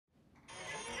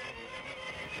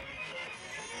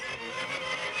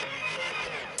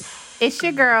It's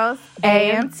your girls,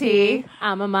 AMT.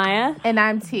 I'm Amaya. And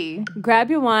I'm T.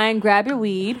 Grab your wine, grab your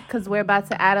weed. Because we're about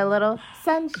to add a little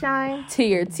sunshine to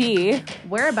your tea.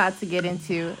 We're about to get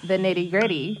into the nitty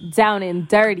gritty. Down and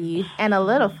dirty. And a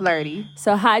little flirty.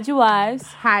 So hide your wives.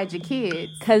 Hide your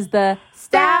kids. Because the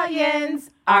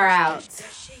Stallions are out.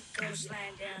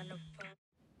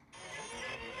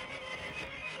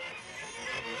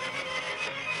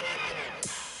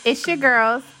 It's your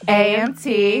girls,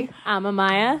 AMT. I'm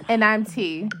Amaya. And I'm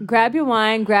T. Grab your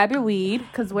wine, grab your weed.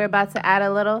 Because we're about to add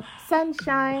a little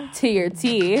sunshine to your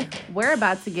tea. We're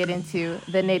about to get into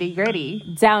the nitty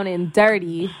gritty. Down and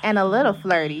dirty. And a little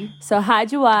flirty. So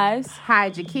hide your wives.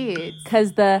 Hide your kids.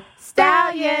 Because the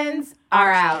Stallions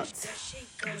are out.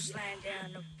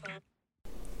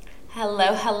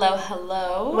 Hello, hello,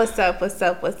 hello. What's up, what's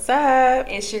up, what's up?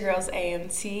 It's your girls,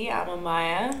 AMT. I'm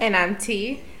Amaya. And I'm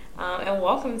T. And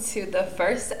welcome to the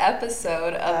first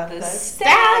episode of The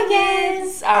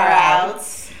Stallions Are Out.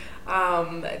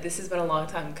 This has been a long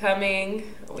time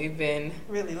coming. We've been...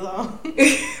 really long. I know.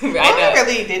 It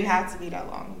really didn't have to be that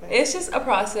long. But it's just a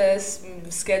process,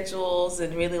 schedules,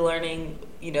 and really learning,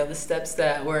 the steps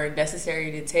that were necessary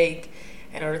to take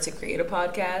in order to create a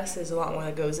podcast. There's a lot more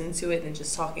that goes into it than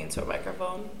just talking into a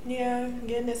microphone. Yeah,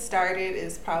 getting it started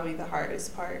is probably the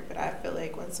hardest part, but I feel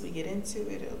like once we get into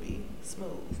it, it'll be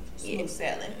smooth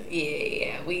sailing.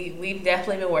 Yeah. We've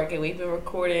definitely been working. We've been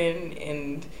recording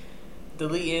and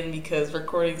deleting because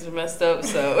recordings are messed up,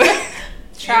 so...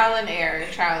 Trial and error.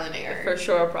 For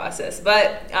sure, a process.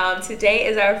 But today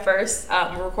is our first,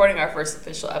 we're recording our first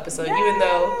official episode, even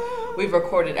though we've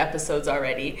recorded episodes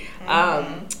already.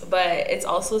 But it's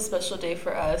also a special day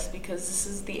for us because this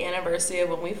is the anniversary of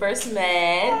when we first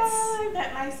met. I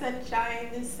met my sunshine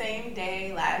the same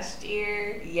day last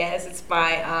year. Yes, it's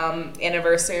my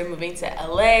anniversary of moving to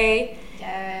LA.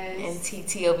 Yes. And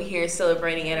TT over here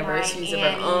celebrating anniversaries of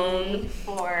her own.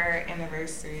 For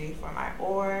anniversary for my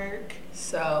org.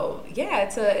 So yeah,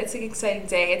 it's an exciting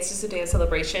day. It's just a day of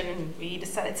celebration, and we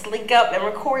decided to link up and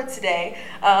record today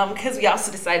because we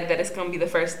also decided that it's going to be the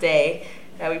first day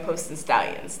that we post in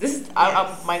Stallions. This is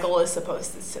my goal is to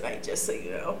post this tonight, just so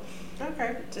you know.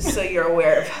 Okay. Just so you're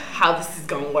aware of how this is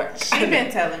going to work. She's been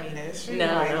telling me this. She's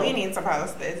No. we need to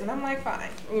post this, and I'm like, fine.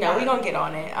 No, we don't get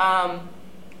on it.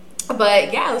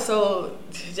 But yeah, so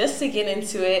just to get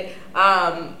into it,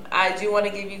 I do want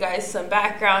to give you guys some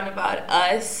background about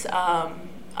us. I'm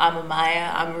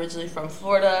Amaya. I'm originally from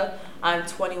Florida. I'm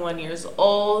 21 years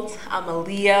old. I'm a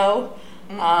Leo.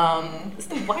 Why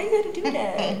you gotta do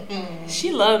that?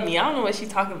 She loved me. I don't know what she's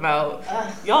talking about.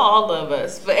 Y'all all love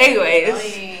us. But anyways,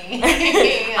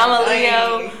 I'm a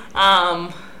Leo.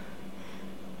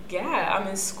 Yeah, I'm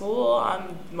in school,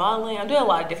 I'm modeling, I'm doing a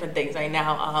lot of different things right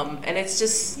now, and it's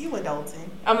just... You adulting.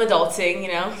 I'm adulting,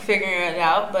 figuring it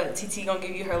out, but TT gonna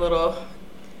give you her little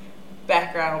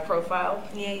background profile.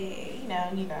 Yeah,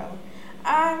 you know.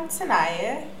 I'm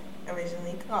Tanaya,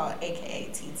 originally called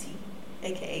AKA TT,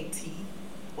 AKA T,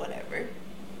 whatever.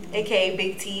 AKA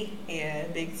Big T. Yeah,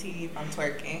 Big T if I'm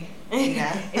twerking.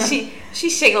 Yeah. And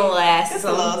she's shaking a little ass. Just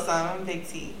a little something, Big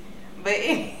T. But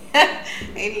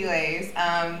anyways,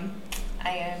 I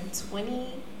am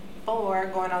 24,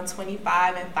 going on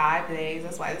 25 in 5 days.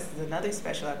 That's why this is another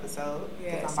special episode.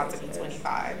 Because I'm about to be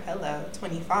 25. Hello,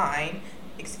 25.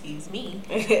 Excuse me.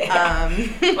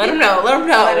 Let them know.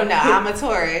 I'm a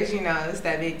Taurus. It's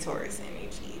that big Taurus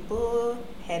energy.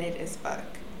 Bull-headed as fuck.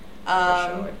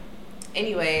 For sure.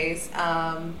 Anyways,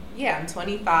 I'm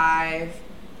 25.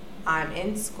 I'm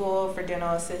in school for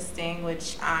dental assisting,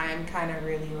 which I'm kind of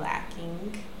really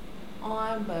lacking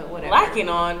on, but whatever. Lacking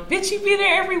on? Bitch, you be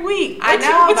there every week. I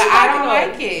know, but I don't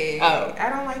like it. Oh. I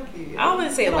don't like it. I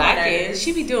wouldn't say lacking.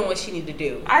 She be doing what she need to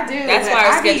do. I do. That's why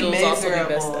our schedules also be messed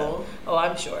miserable. up. Oh,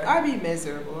 I'm sure. I'd be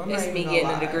miserable. It's me getting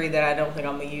a degree that I don't think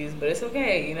I'm going to use, but it's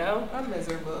okay, I'm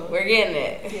miserable. We're getting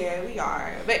it. Yeah, we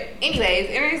are. But anyways,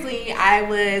 originally I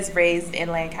was raised in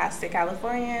Lancaster,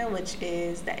 California, which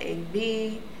is the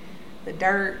AV. The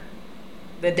dirt,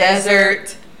 the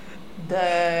desert,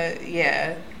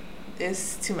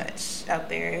 it's too much out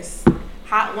there. It's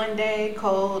hot one day,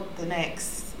 cold the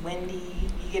next,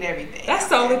 windy, you get everything. That's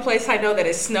the only place I know that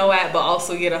it's snow at, but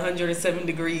also get 107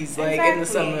 degrees, in the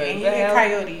summer. And you get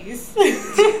coyotes.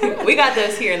 We got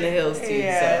those here in the hills, too.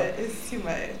 Yeah, so. it's too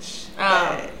much.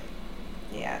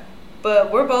 Yeah.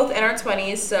 But we're both in our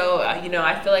 20s, so, I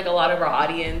feel like a lot of our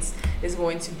audience is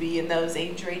going to be in those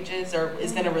age ranges or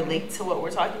is going to relate to what we're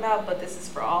talking about. But this is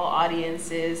for all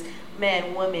audiences,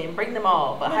 men, women, bring them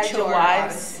all. But hide your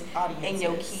wives and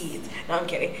your kids. No, I'm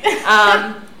kidding.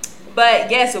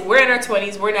 But yeah, so we're in our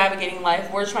 20s. We're navigating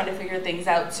life. We're trying to figure things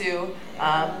out too.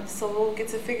 So we'll get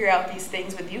to figure out these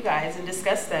things with you guys and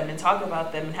discuss them and talk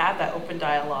about them and have that open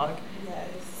dialogue.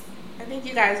 Yes. I think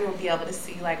you guys will be able to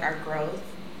see like our growth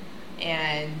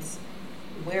and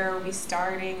where are we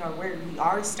starting or where we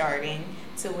are starting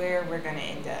to where we're going to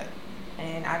end up.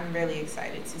 And I'm really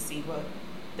excited to see what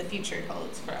the future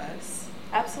holds for us.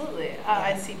 Absolutely.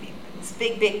 I see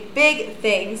big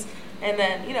things. And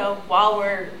then, while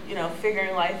we're,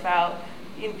 figuring life out,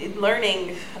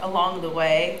 learning along the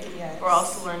way, yes. We're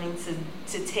also learning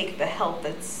to take the help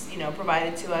that's,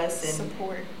 provided to us. And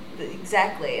support.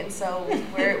 Exactly. And so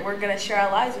we're going to share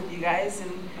our lives with you guys.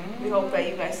 And we hope that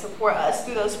you guys support us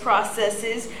through those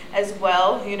processes as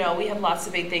well. We have lots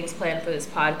of big things planned for this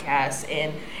podcast.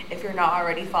 And if you're not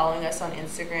already following us on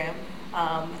Instagram,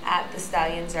 at the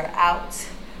Stallions are out.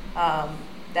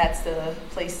 That's the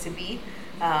place to be.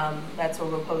 That's where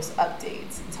we'll post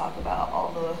updates and talk about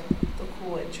all the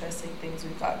cool, interesting things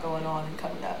we've got going on and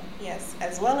coming up. Yes,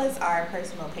 as well as our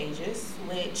personal pages,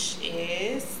 which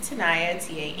is Tanaya,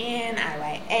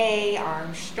 TANIYA,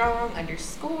 Armstrong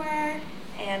 _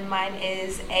 And mine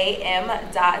is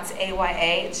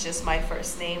am.aya. It's just my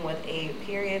first name with a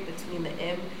period between the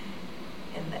M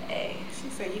and the A. She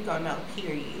said you gonna know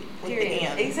period with Period. the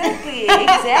M.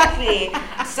 Exactly.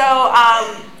 So,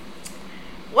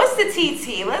 what's the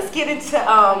TT? Let's get into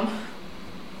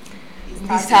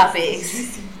these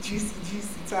topics. Juicy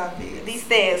topics. These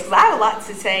things. Because I have a lot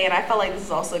to say, and I felt like this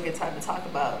is also a good time to talk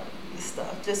about this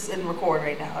stuff. Just and record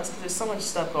right now. It's because there's so much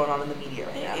stuff going on in the media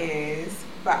right now. It is.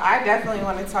 But I definitely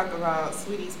want to talk about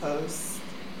Sweetie's post.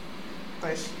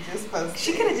 But she just posted.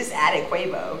 She could have just added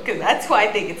Quavo, because that's who I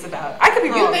think it's about. I could be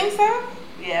wrong. You think so?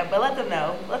 Yeah, but let them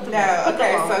know.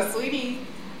 Okay, so Sweetie,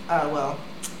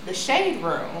 the Shade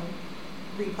Room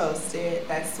reposted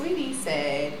that Sweetie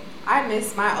said, I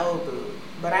miss my old boo,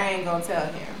 but I ain't gonna tell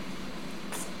him.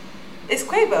 It's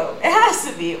Quavo. It has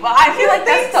to be. Well, I feel like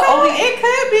that's the only. It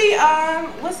could be,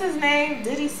 what's his name?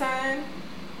 Diddy's son.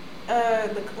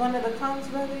 One of the Combs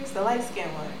brothers, the light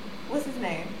skinned one. What's his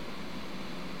name?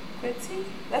 Quincy?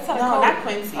 That's not not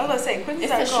Quincy. I was gonna say Quincy's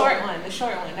it's not the short one. The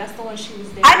short one. That's the one she was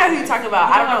dating. I know who you're talking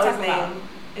about. I don't know his name.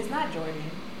 It's not Jordan.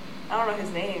 I don't know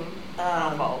his name. I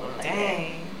don't follow him.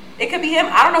 Dang. It could be him.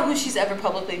 I don't know who she's ever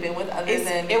publicly been with other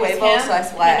than Quavo. So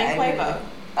that's why him and Quavo.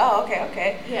 Oh,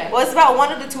 okay. Yeah. Well, it's about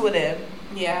one of the two of them.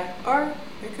 Yeah. Or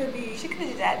it could be. She could have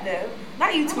just added them.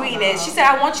 Not you tweeting it. She said,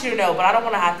 I want you to know, but I don't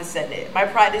want to have to send it. My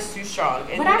pride is too strong.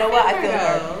 And but you know what? I feel her.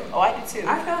 her. Oh, I do too.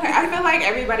 I feel her. I feel like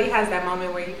everybody has that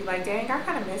moment where you be like, dang, I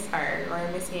kind of miss her or I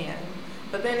miss him.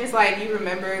 But then it's like you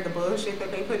remember the bullshit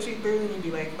that they put you through and you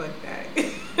be like, fuck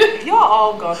that. Y'all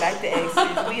all gone back to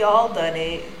exes. We all done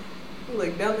it. You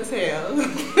look dumb as hell.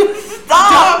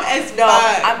 Stop! Dumb as No,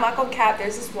 fuck. I'm not gonna cap.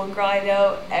 There's this one girl I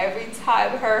know. Every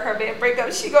time her man break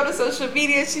up, she go to social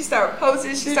media, she start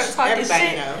posting, she start talking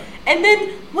shit. Know. And then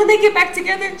when they get back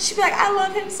together, she be like, I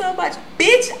love him so much.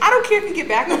 Bitch, I don't care if you get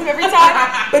back with him every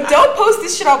time, but don't post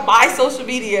this shit on my social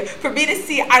media for me to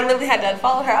see. I literally had to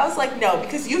unfollow her. I was like, no,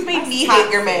 because you've made me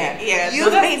hate your man. Yeah,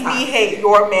 you've made me hate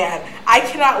your man. I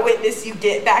cannot witness you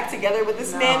get back together with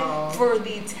this man for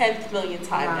the 10th millionth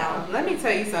time now. Let me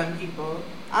tell you something, people.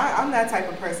 I'm that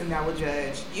type of person that will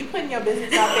judge. You putting your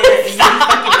business out there and you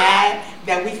fucking mad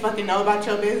that we fucking know about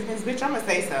your business, bitch, I'm gonna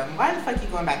say something. Why the fuck you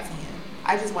going back to him?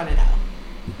 I just want to know.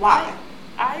 Why?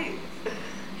 I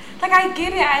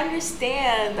get it. I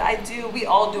understand. I do. We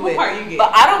all do what it. Part you get?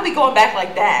 But I don't be going back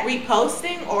like that.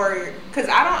 Reposting or because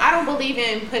I don't believe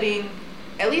in putting.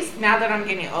 At least now that I'm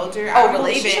getting older, I don't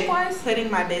believe in putting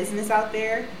my business out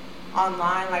there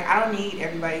online. Like I don't need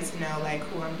everybody to know like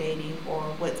who I'm dating or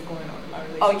what's going on in my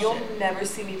relationship. Oh, you'll never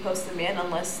see me post a man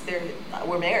unless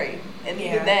we're married, and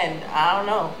even then, I don't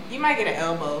know. You might get an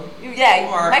elbow.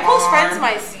 Yeah, or my close friends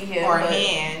might see him or a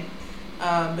hand.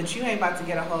 But you ain't about to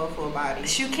get a whole full body.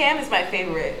 Shoe cam is my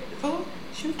favorite. Who?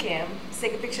 Shoe cam. Just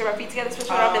take a picture of our feet together,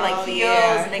 especially when I'm in like heels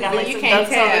and they got like you some can't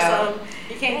dunks on or tell. something.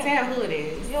 You can't tell who it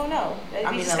is. You don't know.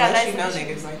 I mean, unless you know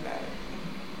niggas like that.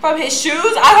 From his shoes?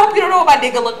 I hope you don't know what my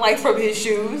nigga look like from his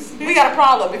shoes. We got a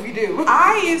problem if you do.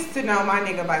 I used to know my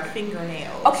nigga by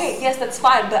fingernails. Okay, yes, that's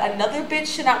fine. But another bitch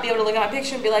should not be able to look at my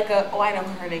picture and be like, oh, I know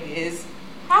who her nigga is.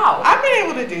 How? I've been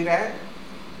able to do that.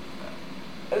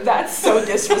 That's so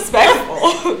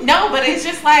disrespectful. No, but it's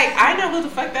just like, I know who the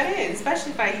fuck that is.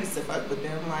 Especially if I used to fuck with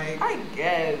them. Like, I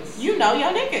guess. You know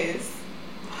your niggas.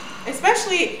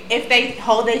 Especially if they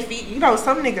hold their feet. You know,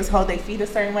 some niggas hold their feet a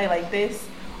certain way like this.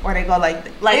 Or they go like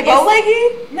they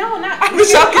bow-legged? No, not. I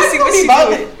wish y'all could see what she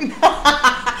doing.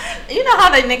 You know how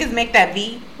they niggas make that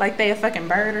V? Like they a fucking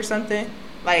bird or something?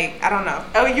 Like, I don't know.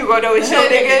 Oh, you gonna know it's your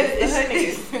nigga? The hood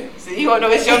niggas. So you gonna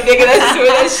know it's your nigga that's doing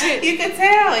that shit? You can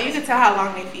tell. You can tell how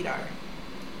long their feet are.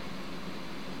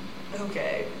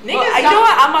 Okay. Niggas Well, you know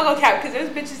what? I'm not gonna cap because there's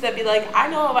bitches that be like, I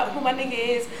know about who my nigga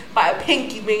is by a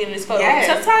pinky being in his photo. Yes,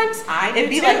 sometimes it'd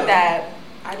be like that.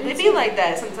 It'd be like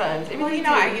that sometimes. Well, you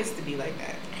know, I used to be like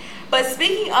that. But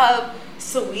speaking of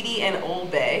Saweetie and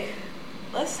Old Bay,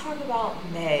 let's talk about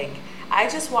Meg. I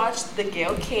just watched the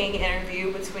Gayle King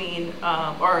interview between,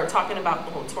 or talking about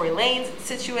the whole Tory Lanez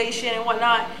situation and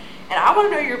whatnot. And I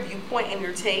want to know your viewpoint and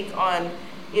your take on,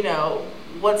 you know,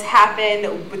 what's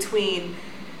happened between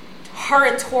her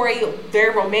and Tory,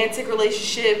 their romantic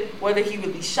relationship, whether he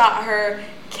really shot her,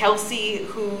 Kelsey,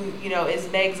 who, you know,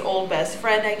 is Meg's old best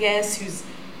friend, I guess, who's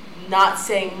not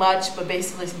saying much, but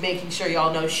basically making sure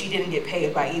y'all know she didn't get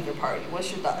paid by either party.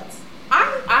 What's your thoughts?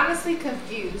 I'm honestly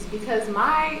confused because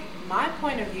my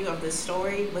point of view of the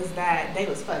story was that they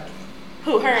was fucking.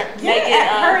 Who, her? Yeah, Megan,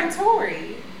 her and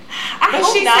Tory. But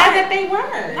hope she not. said That they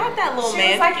were. Not that little she man.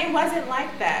 She was like, it wasn't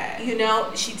like that. You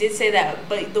know, she did say that,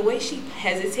 but the way she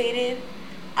hesitated,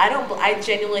 I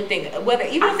genuinely think whether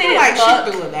even if they didn't like fuck,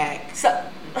 she threw it back. So,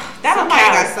 that somebody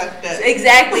got sucked up.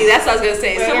 Exactly, that's what I was gonna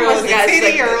say. Someone got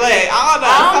sucked or what? I don't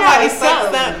know. Somebody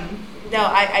sucked something. No,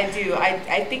 I do.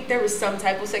 I think there was some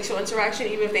type of sexual interaction,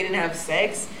 even if they didn't have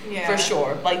sex, for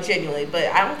sure, like genuinely. But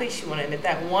I don't think she want to admit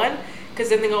that. One, because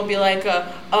then they're gonna be like,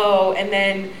 oh, and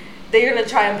then they're gonna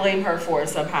try and blame her for it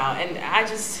somehow. And I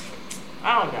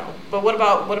don't know. But what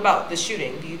about the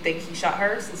shooting? Do you think he shot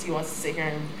her since he wants to sit here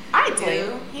and? I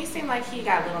do. He seemed like he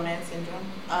got little man syndrome.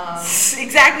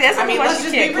 Exactly. That's let's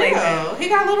just be real. He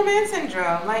got little man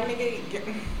syndrome. Like nigga,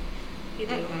 he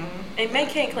do. And Meg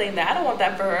can't claim that. I don't want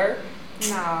that for her.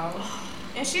 No.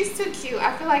 And she's too cute.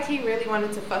 I feel like he really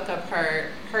wanted to fuck up her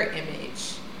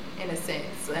image in a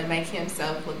sense and make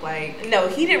himself look like. No,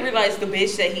 he didn't realize the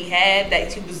bitch that he had,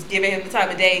 that she was giving him the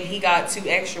time of day, and he got too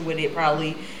extra with it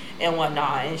probably and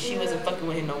whatnot, and she wasn't fucking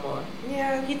with him no more.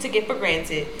 Yeah. He took it for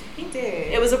granted. He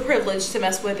did. It was a privilege to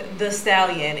mess with the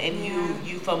Stallion, and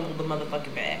you fumbled the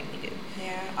motherfucking bag, nigga.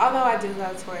 Yeah. Although I do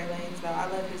love Tory Lanez though. I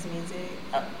love his music.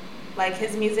 Like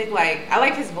his music, like I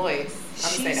like his voice.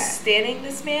 She's standing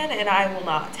this man, and I will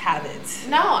not have it.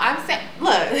 No, I'm saying,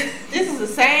 look, this is the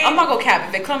same. I'm not gonna cap.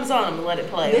 If it comes on, I'm gonna let it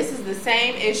play. This is the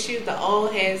same issue the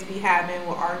old heads be having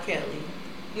with R. Kelly.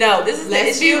 No, this is the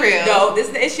issue. Be real. No, this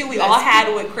is the issue we all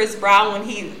had with Chris Brown when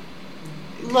he.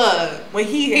 Look, when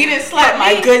he didn't slap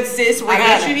my good sis. I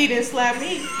bet you he didn't slap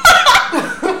me.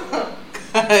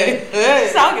 So I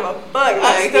don't give a fuck.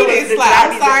 He didn't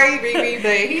slap. I'm sorry, Riri,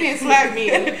 but he didn't slap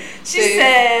me. She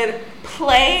said,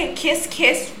 "Play Kiss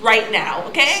Kiss right now,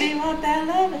 okay?" She want that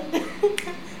loving.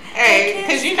 Hey,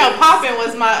 because you know, Poppin'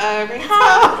 was my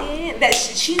ringtone.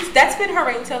 That's been her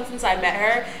ringtone since I met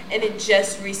her, and it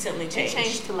just recently changed. It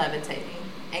changed to Levitating,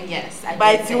 and yes, I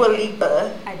by did Dua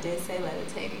Lipa. I did say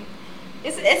Levitating.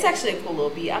 It's actually a cool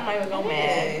little beat. I'm not even gonna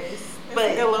mad. It's a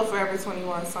good little Forever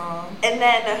 21 song. And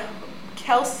then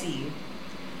Kelsey,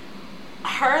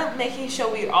 her making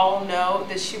sure we all know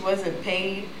that she wasn't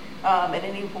paid in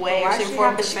any way or shape or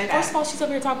form. But first of all, she's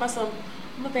over here talking about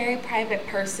I'm a very private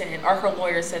person, or her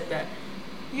lawyer said that.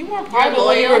 You weren't private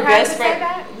when you were best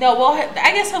friend. No, well,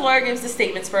 I guess her lawyer gives the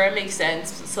statements for it. Makes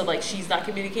sense. So like she's not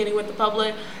communicating with the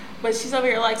public. But she's over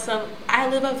here like I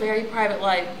live a very private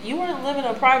life. You weren't living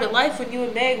a private life when you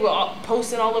and Meg were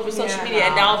posting all over social media,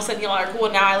 and now all of a sudden y'all are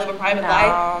cool. Now I live a private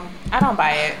life. I don't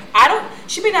buy it.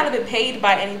 She may not have been paid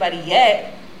by anybody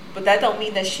yet, but that don't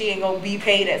mean that she ain't gonna be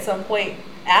paid at some point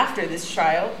after this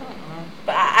trial.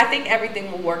 But I think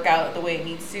everything will work out the way it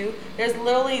needs to. There's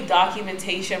literally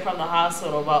documentation from the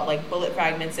hospital about like bullet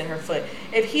fragments in her foot.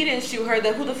 If he didn't shoot her,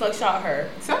 then who the fuck shot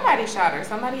her? Somebody shot her.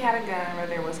 Somebody had a gun,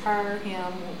 whether it was her,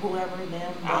 him, whoever,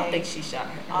 them. I don't think she shot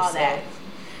her. All that.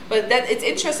 But it's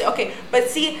interesting. Okay, but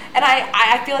see, and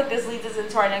I feel like this leads us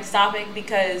into our next topic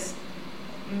because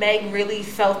Meg really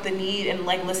felt the need, and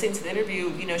like listening to the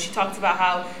interview, you know, she talked about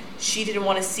how she didn't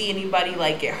want to see anybody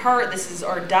like get hurt,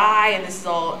 or die, and this is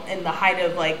all in the height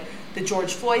of like the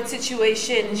George Floyd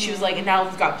situation. And she was like, and now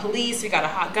we've got police, we got a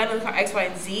hot gun in the car, X, Y,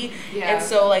 and Z. Yeah. And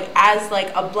so like as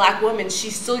like a black woman,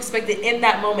 she's still expected in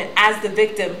that moment as the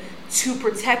victim to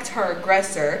protect her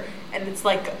aggressor. And it's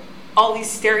like all these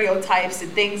stereotypes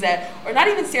and things that, or not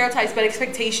even stereotypes, but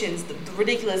expectations, the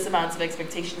ridiculous amounts of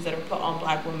expectations that are put on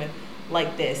black women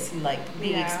like this, and like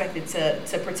being expected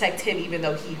to protect him even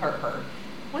though he hurt her.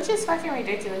 Which is fucking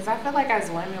ridiculous. I feel like as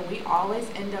women, we always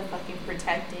end up fucking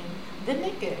protecting the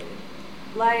nigga.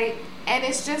 Like, and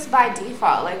it's just by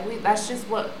default. Like, that's just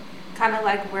what kind of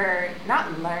like we're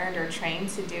not learned or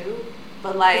trained to do.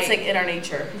 But like, it's like in our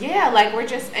nature. Yeah, like we're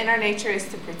just in our nature is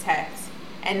to protect,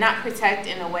 and not protect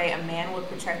in a way a man would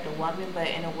protect a woman, but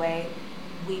in a way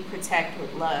we protect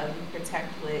with love, we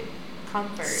protect with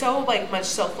comfort. So like much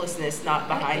selflessness not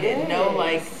behind it. Is. No,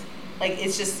 like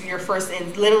it's just your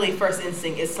literally first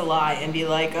instinct is to lie and be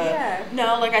like,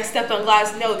 no, like I stepped on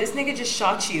glass. No, this nigga just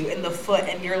shot you in the foot,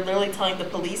 and you're literally telling the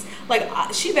police, like,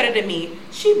 she better than me.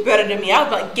 She better than me. I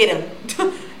was like, get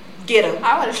him. Get him.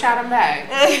 I would have shot him back.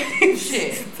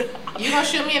 Shit. You gonna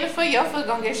shoot me in the foot, your foot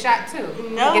gonna get shot too.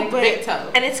 No, get the big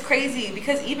toe. And it's crazy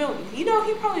because even, he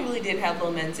probably really did have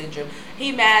low man syndrome.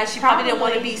 He mad. She probably didn't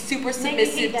want to be super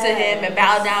submissive to him and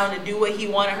bow down and do what he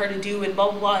wanted her to do and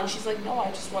blah, blah, blah. And she's like, no, I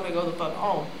just want to go the fuck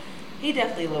home. He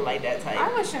definitely looked like that type.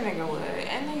 I wish a nigga would.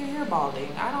 And nigga, you're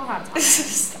balding. I don't have time.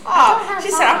 Stop.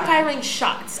 She said, I'm firing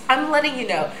shots. I'm letting you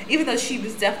know. Even though she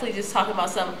was definitely just talking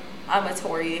about some, I'm a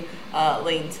Tory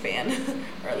Lanez fan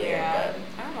earlier. Yeah,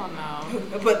 but I don't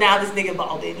know. But now this nigga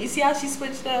balding. You see how she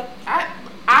switched up?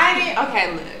 I didn't.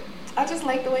 Okay, look. I just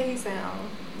like the way he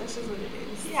sounds. That's just what it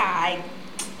is. Yeah,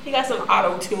 he got some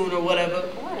auto tune or whatever.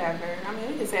 Whatever. I mean,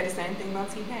 we could say the same thing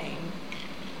about T-Pain.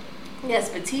 Yes,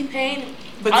 but T-Pain.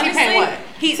 But T-Pain what?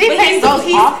 T-Pain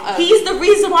goes off. He's the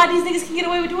reason why these niggas can get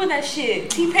away with doing that shit.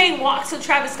 T-Pain walks so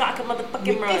Travis Scott can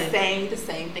motherfucking run. We saying the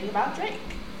same thing about Drake.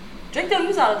 Drake don't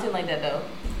use auto-tune like that though.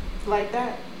 Like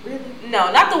that? Really?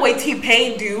 No, not the way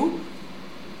T-Pain do.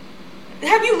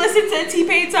 Have you listened to a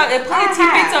T-Pain song and play a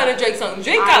T-Pain song and a Drake song?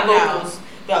 Drake got vocals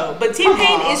though, but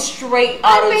T-Pain is straight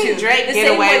auto-tune. I think Drake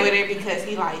get away with it because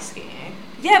he light skinned.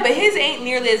 Yeah, but his ain't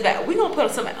nearly as bad. I'm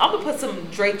gonna put some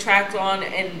Drake tracks on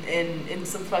and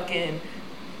some fucking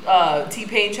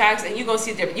T-Pain tracks, and you're gonna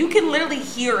see the difference. You can literally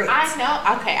hear it. I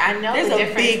know. Okay, I know there's the a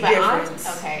difference. Big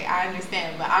difference. Okay, I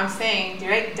understand, but I'm saying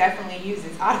Drake definitely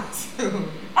uses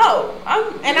auto-tune.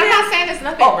 I'm not saying there's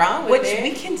nothing wrong with it.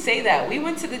 Which we can say that. We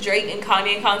went to the Drake and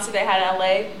Kanye concert they had in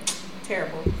LA.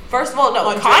 Terrible. First of all, no,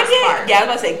 Kanye. Yeah, I was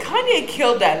about to say Kanye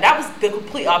killed that. That was the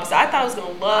complete opposite. I thought I was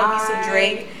gonna love me some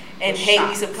Drake and hate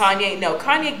me some Kanye. No,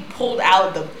 Kanye pulled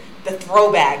out the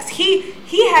throwbacks. He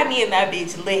had me in that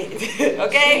bitch lit.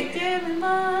 Okay.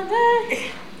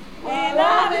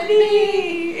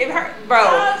 It hurt,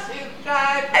 bro.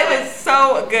 It was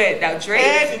so good. Now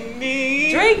Drake,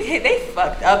 they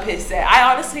fucked up his set.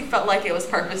 I honestly felt like it was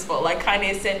purposeful. Like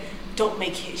Kanye said, don't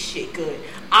make his shit good.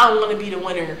 I don't want to be the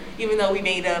winner, even though we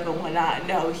made up and whatnot.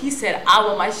 No, he said, I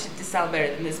want my shit to sound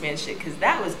better than this man's shit, because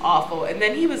that was awful. And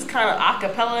then he was kind of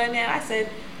acapella in that. I said,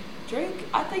 Drake,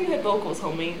 I thought you had vocals,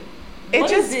 homie. It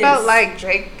just felt like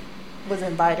Drake was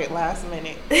invited last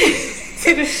minute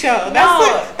to the show.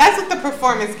 That's what the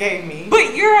performance gave me.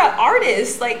 But you're an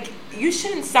artist. Like, you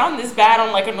shouldn't sound this bad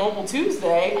on like a normal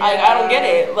Tuesday. Yeah. I don't get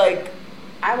it. Like,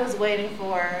 I was waiting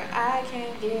for I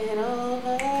can't get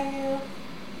over you.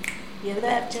 You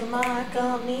left your mark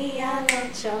on me. I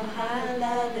left your high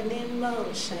love and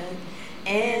emotion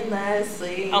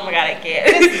endlessly. Oh my god, I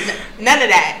can't. None of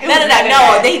that. None of that.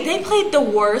 No, they played the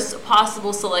worst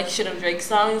possible selection of Drake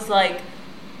songs. Like,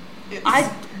 I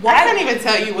can't even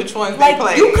tell you which ones like, they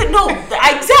played. You could know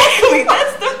exactly.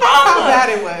 That's the problem. How bad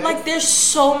it was. Like, there's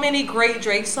so many great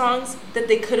Drake songs that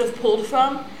they could have pulled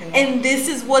from, and this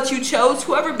is what you chose.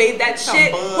 Whoever made that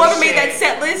shit, whoever made that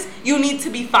set list, you need to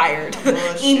be fired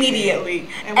immediately.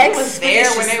 And we was there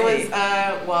when they was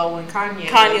when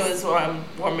Kanye was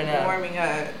warming up,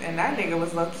 and that nigga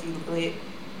was low key lit.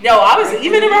 No, I was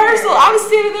even in rehearsal. I was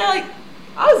sitting there like,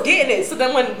 I was getting it. So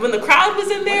then when the crowd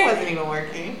was in there, we wasn't even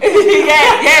working.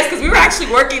 yes, because we were actually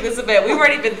working this event. We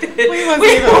weren't even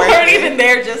even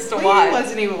there just to watch. We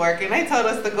wasn't even working. They told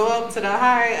us to go up to the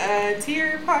high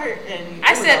tier part, and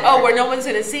I said, where no one's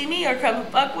gonna see me or come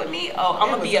fuck with me. Oh, I'm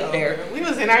gonna be up there. We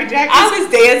was in our jackets. I was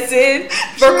dancing,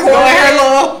 recording her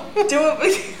little,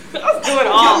 I was doing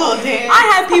all. I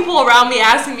had people around me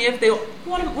asking me if they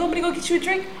want me to go get you a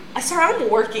drink. Sir, I'm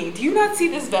working. Do you not see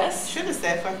this vest? Should have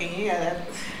said fucking yeah, that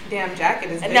damn jacket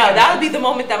is big. No, that would be the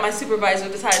moment that my supervisor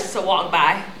decides to walk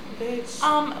by. Bitch.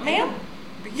 Ma'am,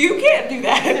 you can't do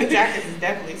that. The jacket is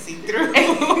definitely see-through.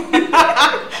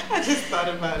 I just thought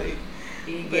about it.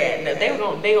 Yeah, no,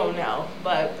 they gonna know.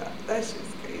 But that's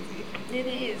just crazy. It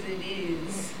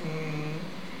is. Mm-hmm.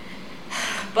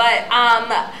 But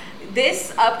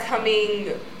this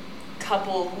upcoming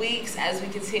couple of weeks, as we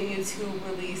continue to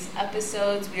release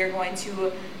episodes, we are going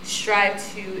to strive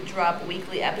to drop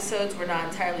weekly episodes. We're not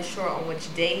entirely sure on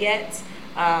which day yet,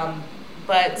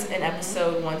 but an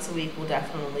episode once a week will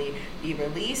definitely be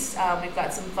released. We've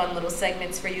got some fun little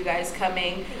segments for you guys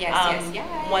coming. Yes.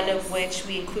 One of which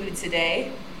we included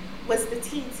today was the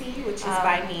TT, which is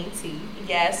by me, T.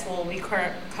 Yes, we'll be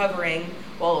covering,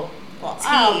 well, Well,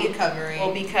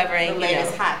 I'll be covering the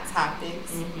latest hot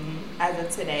topics. Mm-hmm. As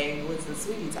of today was the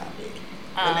sweetie topic.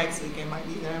 The next weekend might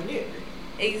be something different.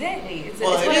 Exactly. It is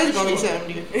going to be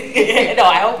something different. No,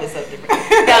 I hope it's something different.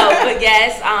 No, but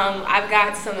yes, I've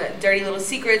got some dirty little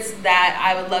secrets that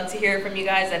I would love to hear from you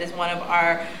guys. That is one of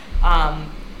our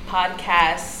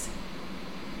podcast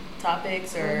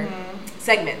topics or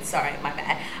segments. Sorry, my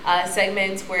bad.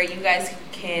 Segments where you guys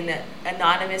can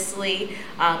anonymously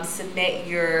submit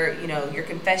your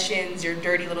confessions, your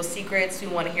dirty little secrets. We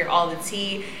want to hear all the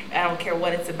tea. I don't care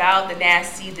what it's about, the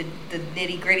nasty, the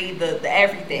nitty gritty, the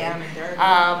everything. Down and dirty,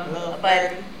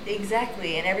 but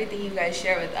exactly, and everything you guys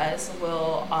share with us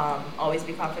will always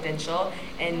be confidential,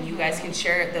 and you guys can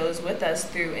share those with us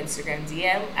through Instagram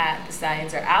DM at the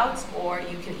Stallions are out, or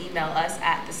you can email us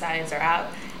at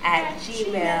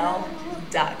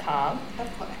thestallionsaroout@gmail.com.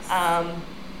 Of course.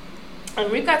 And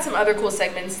we've got some other cool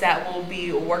segments that will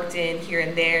be worked in here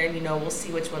and there, and we'll see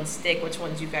which ones stick, which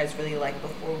ones you guys really like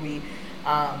before we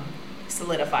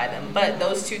solidify them. But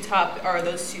those two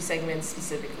segments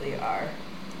specifically are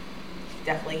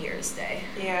definitely here to stay.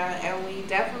 Yeah, and we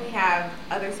definitely have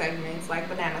other segments like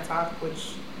Banana Talk,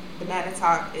 which Banana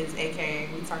Talk is AKA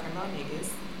we talking about niggas.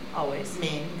 Always.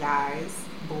 Men, guys,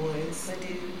 boys, the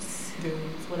dudes,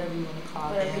 whatever you want to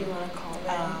call them.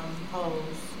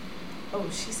 Hoes. Oh,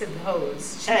 she said the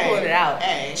hoes. She Hey, pulled it out.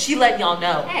 hey. She letting y'all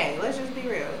know. Hey, let's just be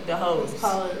real. The hoes. Let's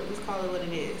call it what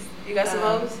it is. You got some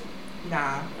hoes?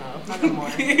 Nah, No. not no more.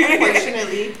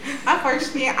 Unfortunately,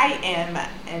 I am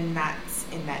and not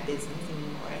in that business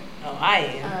anymore. Oh, I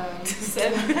am.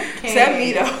 Send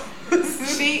me though.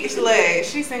 She's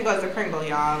single as a Pringle,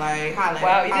 y'all. Like, holla.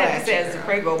 Wow, you holla didn't have to say at as a your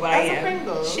Pringle, but girl. I As a am.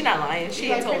 Pringle. She not lying. She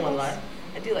You ain't like told one Pringles? lie.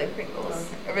 I do like Pringles.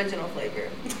 Okay. Original flavor.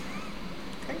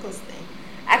 Pringles thing.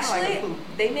 Actually, I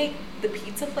like they make the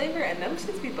pizza flavor, and them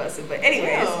shits be busted. But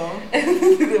anyways,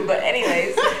 It's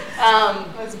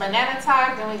Banana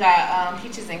Talk. Then we got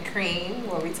Peaches and Cream,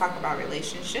 where we talk about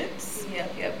relationships.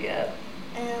 Yep.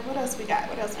 And what else we got?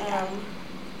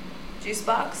 Juice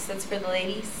box. That's for the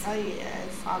ladies. Oh yeah,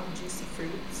 it's all the juicy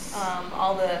fruits.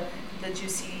 All the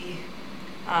juicy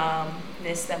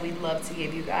ness that we'd love to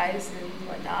give you guys and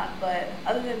whatnot. But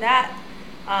other than that,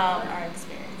 our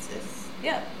experiences.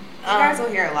 Yeah. You guys will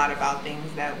hear a lot about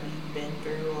things that we've been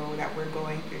through or that we're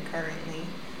going through currently.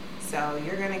 So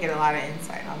you're going to get a lot of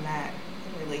insight on that.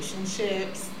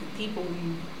 Relationships, the people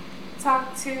we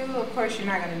talk to. Of course, you're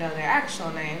not going to know their actual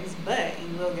names, but you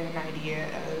will get an idea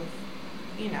of,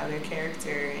 their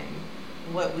character and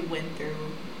what we went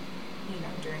through,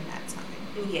 during that time.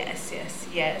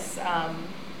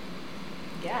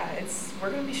 Yes. We're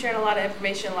going to be sharing a lot of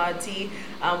information, a lot of tea.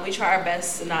 We try our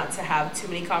best not to have too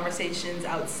many conversations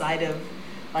outside of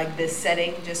like this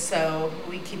setting, just so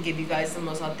we can give you guys the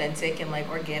most authentic and like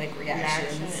organic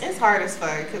reactions. It's hard as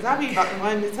fuck because I'll be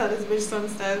wanting to tell this bitch some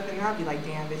stuff and I'll be like,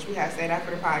 damn bitch, we gotta say that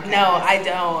for the podcast. No, I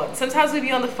don't. Sometimes we'd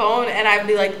be on the phone and I'd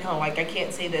be like, no, like I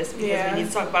can't say this because we need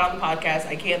to talk about it on the podcast.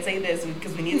 I can't say this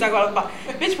because we need to talk about it on the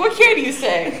podcast. Bitch, what can you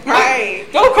say? Right.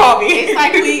 Don't call me.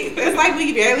 It's like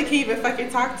we barely can even fucking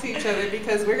talk to each other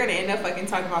because we're gonna end up fucking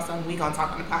talking about something we gonna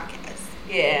talk on the podcast.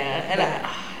 Yeah, and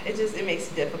it makes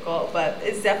it difficult, but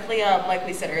it's definitely like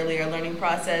we said earlier, a learning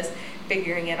process,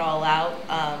 figuring it all out.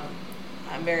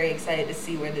 I'm very excited to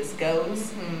see where this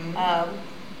goes. Mm-hmm.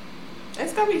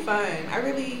 It's gonna be fun. I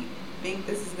really think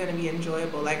this is gonna be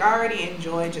enjoyable. Like I already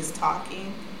enjoy just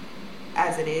talking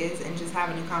as it is and just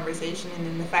having a conversation, and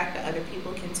then the fact that other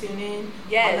people can tune in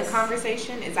on the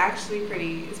conversation is actually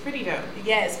pretty dope.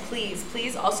 Yes,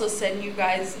 please also send you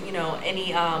guys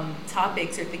any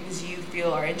topics or things you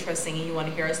feel are interesting and you want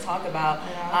to hear us talk about.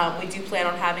 We do plan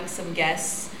on having some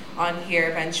guests on here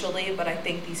eventually, but I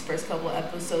think these first couple of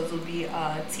episodes will be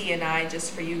T and I,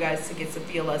 just for you guys to get to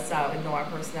feel us out and know our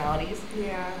personalities.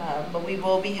 But we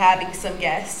will be having some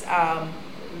guests.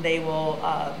 They will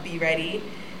be ready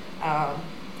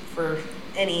for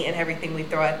any and everything we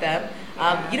throw at them.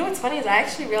 You know what's funny is I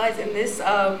actually realized in this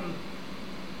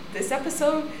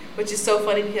episode, which is so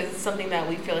funny because it's something that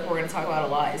we feel like we're going to talk about a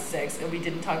lot, is sex, and we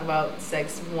didn't talk about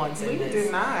sex once in this. We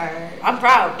did not. I'm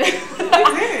proud. We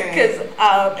didn't. Because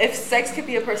if sex could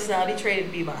be a personality trait,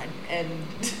 it'd be mine. And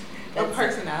a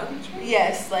personality trait?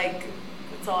 Yes, like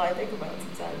that's all I think about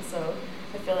sometimes. So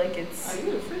I feel like it's. Oh,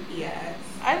 you a freaky ass.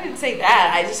 I didn't say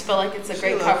that. I just feel like it's a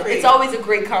great conversation. It's always a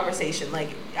great conversation. Like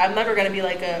I'm never gonna be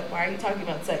like why are you talking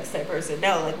about sex type person.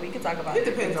 No, like we can talk about it.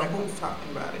 It depends on who's talking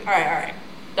about it. All right.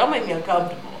 Don't make me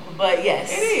uncomfortable. But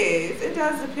yes, it is. It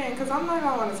does depend because I'm not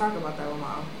gonna want to talk about that with my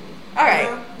uncle. All right.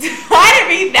 I didn't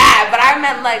mean that, but I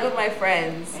meant like with my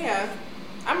friends. Yeah.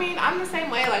 I mean, I'm the same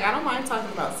way. Like, I don't mind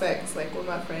talking about sex, like, with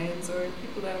my friends or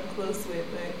people that I'm close with,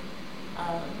 but,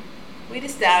 we the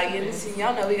Stallions, and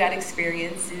y'all know we got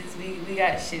experiences. We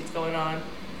got shits going on.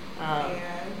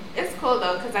 Yeah. It's cool,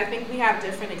 though, because I think we have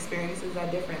different experiences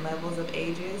at different levels of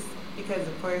ages. Because,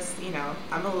 of course, you know,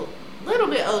 I'm a little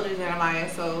bit older than Amaya,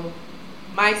 so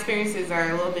my experiences are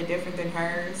a little bit different than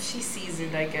hers. She's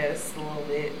seasoned, I guess, a little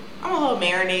bit. I'm a little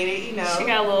marinated, you know. She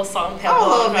got a little salt and pepper. I'm a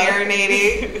little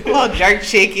marinated. A little jerk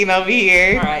chicken over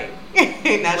here. All right.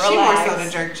 No, she more so the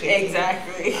jerk chicken.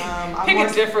 Exactly. Pick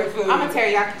a different food. I'm a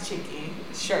teriyaki chicken.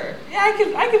 Sure. Yeah,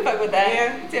 I can fuck with that.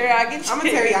 Yeah. Teriyaki chicken. I'm a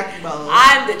teriyaki bowl.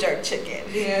 I'm the jerk chicken.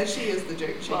 Yeah, she is the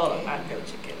jerk chicken. Well, I'm no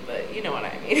chicken, but you know what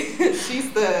I mean.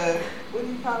 She's the, what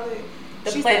do you call it?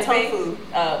 She's the tofu.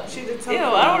 She's the tofu. You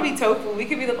know, I don't want to be tofu. We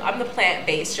could be I'm the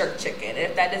plant-based jerk chicken.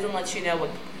 If that doesn't let you know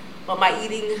what my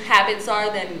eating habits are,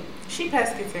 then she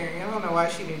pescatarian. I don't know why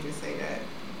she didn't just say that.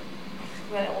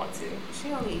 I don't want to.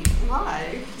 She only eats.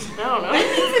 Why? I don't know.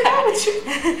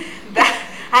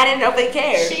 I didn't know if they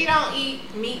cared. She don't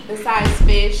eat meat besides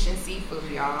fish and seafood,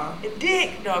 y'all.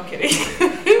 Dick. No, I'm kidding.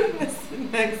 What's the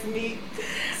next meat?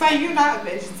 So you're not a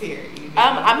vegetarian. You know?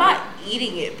 I'm not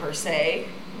eating it per se.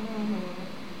 Mm-hmm.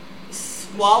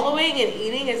 Swallowing and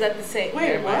eating, is that the same?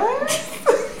 Wait, what?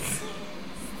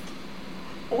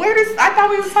 I thought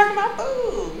we were talking about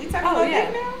food. We talking about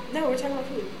dick now? No, we're talking about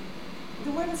food.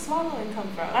 Where does swallowing come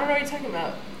from? I don't know what you're talking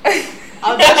about.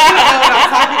 Oh, no, she don't know what I'm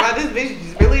talking about. This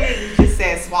bitch just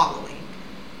said swallowing.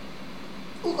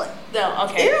 No,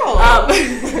 okay. Ew.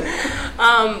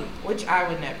 Which I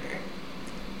would never.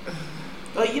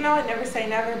 Well, you know what? Never say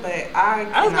never, but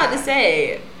I was about to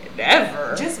say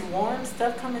never. Just warm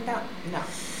stuff coming down. No.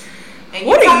 And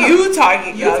what are you talking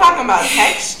about? You're talking about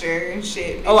texture and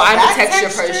shit. Oh, I'm a texture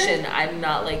person. I'm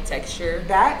not like texture.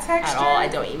 That texture? At all. I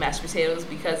don't eat mashed potatoes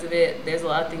because of it. There's a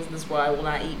lot of things in this world I will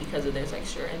not eat because of their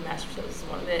texture, and mashed potatoes is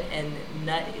one of it, and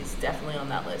nut is definitely on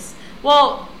that list.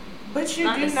 Well, but you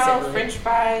do know French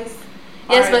fries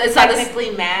yes, but it's technically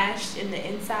not mashed in the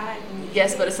inside?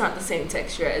 Yes, but it's not the same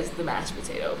texture as the mashed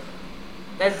potato.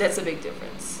 That's a big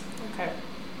difference. Okay.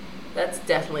 That's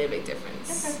definitely a big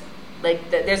difference. Okay.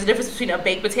 Like, there's a difference between a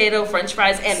baked potato, French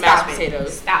fries, and mashed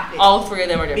potatoes. Stop it. All three of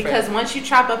them are different. Because once you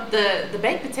chop up the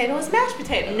baked potato, it's mashed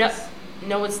potatoes.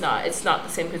 No, it's not. It's not the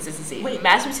same consistency. Wait.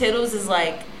 Mashed potatoes is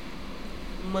like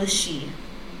mushy.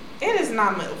 It is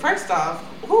not. First off,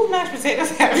 whose mashed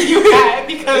potatoes have you had?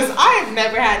 Because I have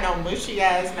never had no mushy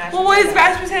ass mashed potatoes. Well, what is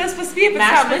mashed potatoes supposed to be if it's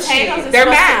not mushy? They're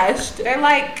mashed. They're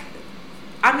like,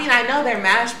 I mean, I know they're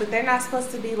mashed, but they're not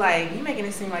supposed to be like, you making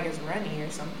it seem like it's runny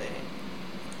or something.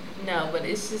 No, but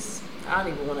it's just, I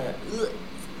don't even want to.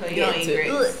 So you don't eat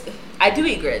grits? I do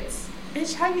eat grits.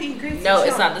 Bitch, how you eat grits? No,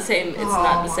 it's not the same. It's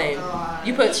not the same. God.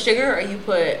 You put sugar or you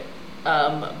put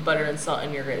butter and salt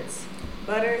in your grits?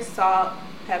 Butter, salt,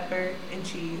 pepper, and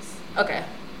cheese. Okay.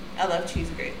 I love cheese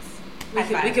grits. We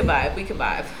could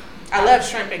vibe. I love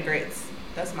shrimp and grits.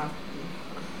 That's my.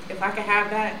 If I could have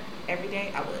that every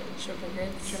day, I would. Shrimp and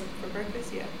grits? Shrimp for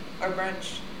breakfast, yeah. Or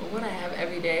brunch. Well, what I have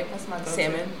every day, that's my go-to.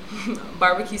 Salmon.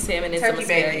 Barbecue salmon and some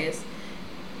asparagus.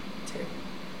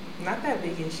 Not that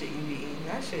vegan shit you be eating.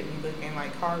 That shit be looking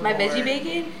like cardboard. My veggie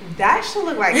bacon? That should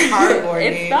look like cardboard.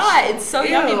 It's not. It's so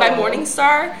yummy. My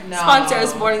Morningstar sponsor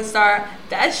is Morningstar.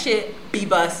 That shit be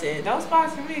busted. Don't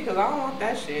sponsor me because I don't want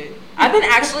that shit. I've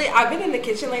been in the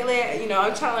kitchen lately. You know,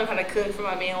 I'm trying to learn how to cook for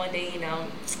my man one day. You know.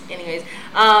 Anyways, this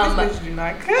bitch do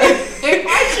not cook. Okay,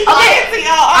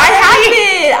 I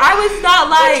haven't. I was not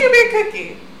like. What you been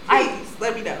cooking? Please,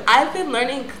 let me know. I've been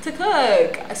learning to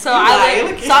cook. So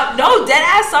no, dead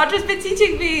ass Sandra's been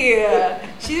teaching me.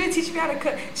 She's been teaching me how to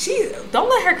cook. Don't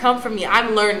let her come for me.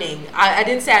 I'm learning. I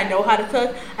didn't say I know how to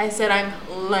cook. I said I'm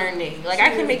learning. Like, I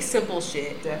can make simple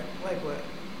shit. Like what?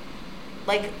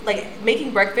 Like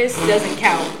making breakfast doesn't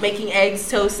count. Making eggs,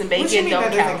 toast, and bacon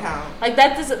don't count. Like,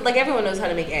 that doesn't. Like, everyone knows how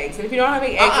to make eggs, and if you don't know how to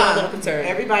make eggs, I'm a little concerned.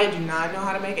 Everybody do not know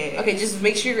how to make eggs. Okay, just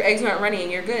make sure your eggs aren't runny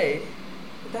and you're good.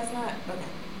 But that's not okay.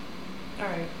 All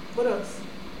right. What else?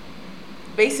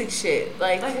 Basic shit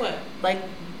like what? Like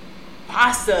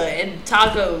pasta and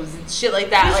tacos and shit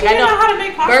like that. But like, I know how to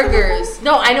make pasta burgers. Before?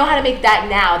 No, I know how to make that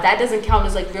now. That doesn't count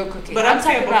as like real cooking. But I'm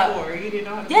talking about before. You didn't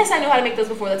know how to yes, I know how to make those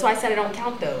before. That's why I said I don't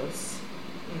count those.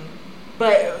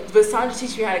 But Sandra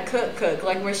teach me how to cook,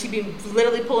 like where she be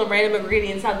literally pulling random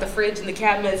ingredients out the fridge and the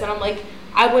cabinets, and I'm like,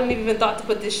 I wouldn't even thought to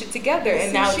put this shit together.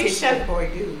 And now she's Chef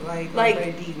Boyardee, like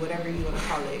whatever you want to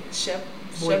call it. Chef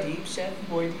Boyardee. Chef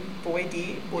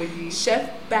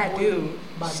Badu.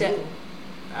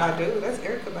 Badu, that's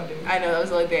Erica Badu. I know, that was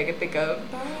the only thing I could think of.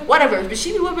 Whatever, but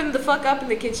she be whipping the fuck up in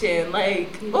the kitchen,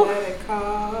 like. Better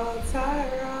call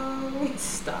Tyrone.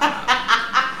 Stop.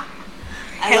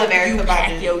 I love Erica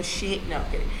Badu. Your shit. No,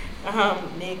 I'm kidding.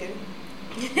 Nigga.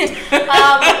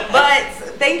 But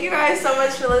thank you guys so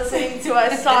much for listening to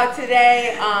us talk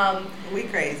today. We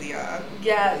crazy, y'all.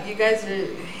 Yeah, you guys are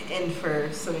in for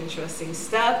some interesting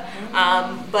stuff.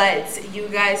 But you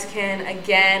guys can,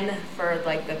 again, for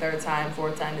like the third time,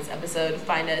 fourth time this episode,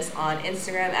 find us on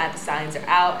Instagram at The Stallions Are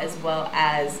Out, as well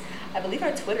as, I believe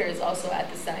our Twitter is also at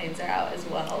The Stallions Are Out as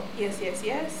well. Yes.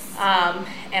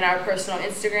 And our personal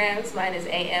Instagrams, mine is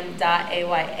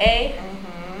am.aya.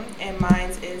 And mine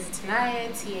is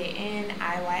Taniya,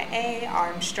 TANIYA,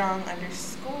 Armstrong _.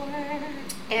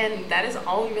 And that is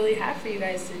all we really have for you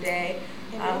guys today.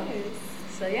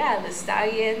 So yeah, the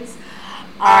Stallions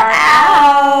are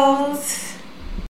out.